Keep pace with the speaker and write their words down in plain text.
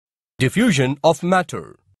Diffusion of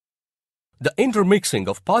matter. The intermixing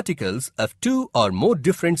of particles of two or more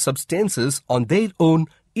different substances on their own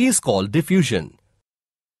is called diffusion.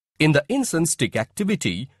 In the insensitive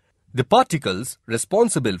activity, the particles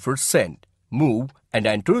responsible for scent move and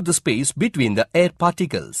enter the space between the air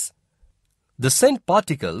particles. The scent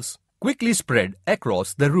particles quickly spread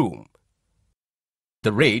across the room.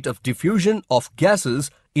 The rate of diffusion of gases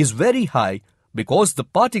is very high because the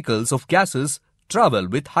particles of gases travel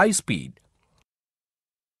with high speed.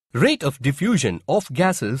 Rate of diffusion of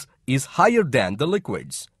gases is higher than the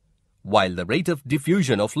liquids, while the rate of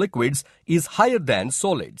diffusion of liquids is higher than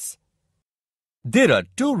solids. There are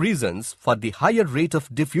two reasons for the higher rate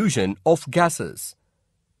of diffusion of gases.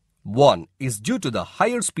 One is due to the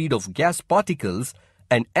higher speed of gas particles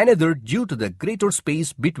and another due to the greater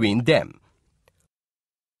space between them.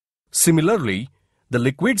 Similarly, the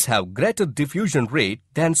liquids have greater diffusion rate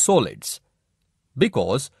than solids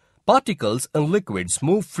because particles in liquids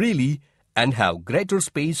move freely and have greater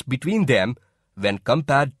space between them when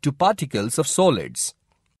compared to particles of solids.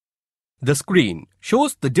 The screen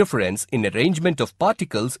shows the difference in arrangement of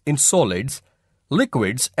particles in solids,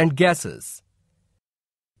 liquids and gases.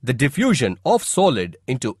 The diffusion of solid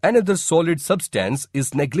into another solid substance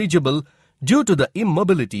is negligible due to the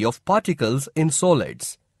immobility of particles in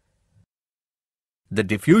solids. The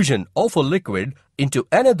diffusion of a liquid into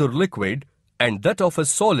another liquid and that of a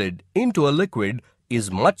solid into a liquid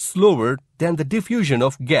is much slower than the diffusion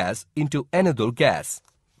of gas into another gas.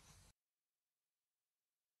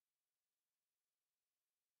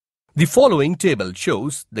 The following table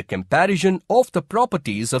shows the comparison of the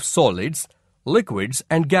properties of solids, liquids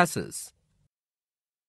and gases.